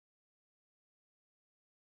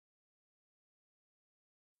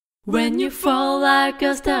When you fall like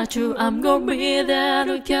a statue, I'm gonna be there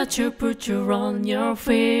to catch you, put you on your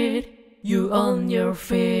feet, you on your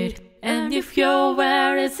feet. And if your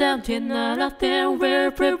where is empty, nothing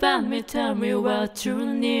will prevent me. Tell me what you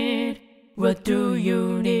need, what do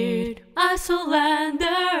you need? I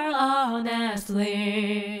surrender honestly.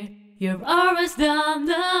 You've always done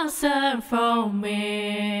the same for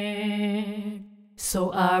me,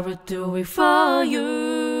 so I will do it for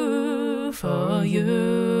you, for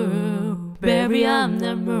you. Baby, I'm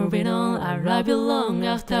not moving on. I love you long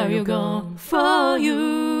after you're gone. For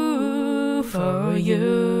you, for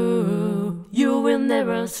you. You will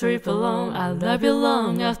never sleep alone. I love you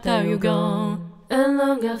long after you're gone, and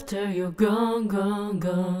long after you're gone, gone,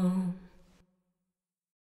 gone.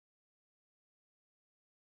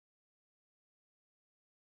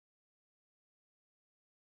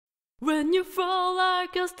 When you fall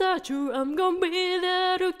like a statue, I'm gonna be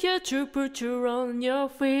there to catch you, put you on your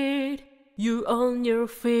feet, you on your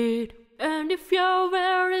feet. And if your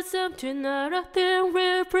where is empty, nothing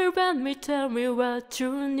will prevent me. Tell me what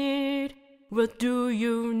you need, what do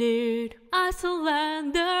you need? I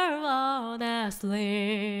surrender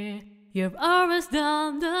honestly. You've always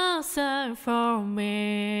done the same for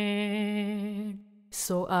me,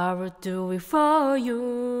 so I will do it for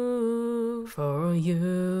you, for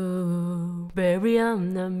you. Baby,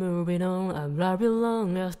 I'm not moving on. I love you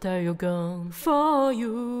long after you're gone. For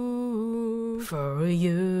you, for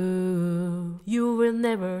you. You will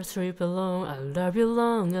never sleep alone. I love you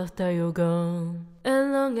long after you're gone,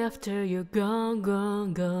 and long after you're gone,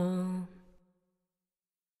 gone, gone.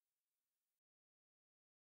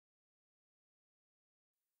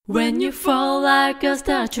 When you fall like a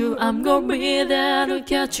statue, I'm gonna be there to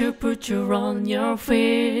catch you, put you on your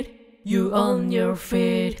feet, you on your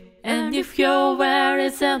feet. And if your where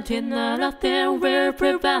is empty, nothing will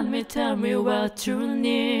prevent me. Tell me what you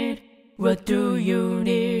need, what do you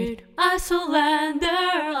need? I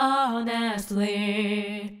surrender honestly.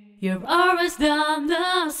 You've always done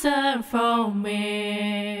the same for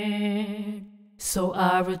me, so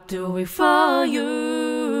I will do it for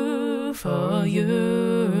you, for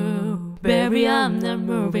you. Baby, I'm not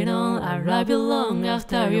moving on. I love you long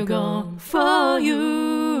after you're gone. For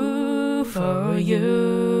you, for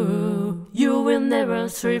you. You will never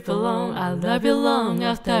sleep alone. I love you long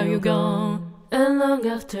after you're gone, and long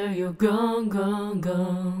after you're gone, gone,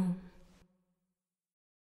 gone.